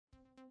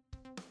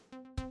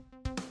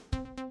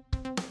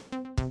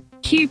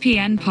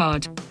QPN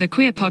Pod, the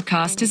Queer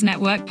Podcasters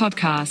Network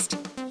podcast.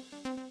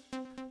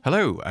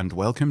 Hello and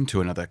welcome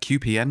to another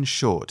QPN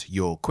Short,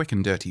 your quick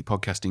and dirty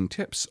podcasting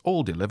tips,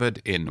 all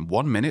delivered in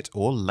 1 minute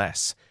or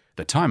less.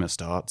 The timer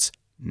starts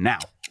now.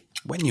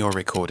 When you're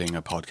recording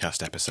a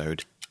podcast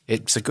episode,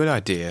 it's a good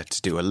idea to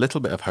do a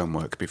little bit of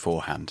homework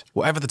beforehand.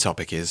 Whatever the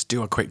topic is,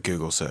 do a quick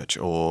Google search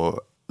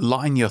or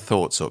line your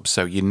thoughts up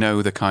so you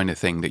know the kind of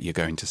thing that you're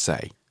going to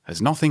say.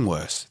 There's nothing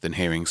worse than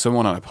hearing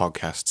someone on a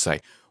podcast say,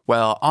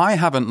 "Well, I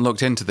haven't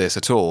looked into this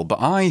at all, but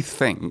I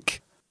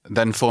think,"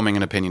 then forming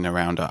an opinion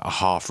around a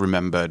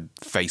half-remembered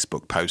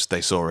Facebook post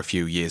they saw a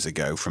few years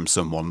ago from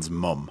someone's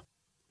mum.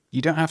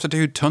 You don't have to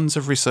do tons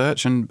of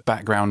research and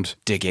background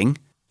digging.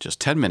 Just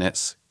 10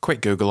 minutes,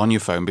 quick Google on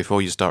your phone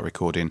before you start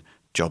recording.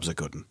 Job's a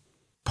good one.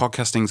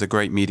 Podcasting's a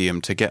great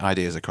medium to get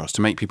ideas across,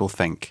 to make people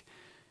think.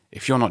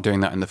 If you're not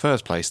doing that in the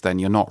first place, then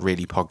you're not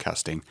really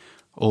podcasting.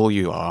 All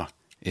you are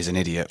is an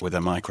idiot with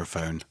a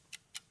microphone.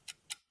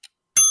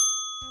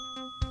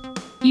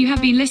 You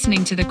have been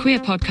listening to the Queer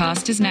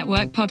Podcasters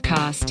Network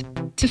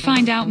podcast. To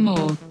find out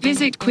more,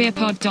 visit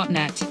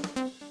queerpod.net.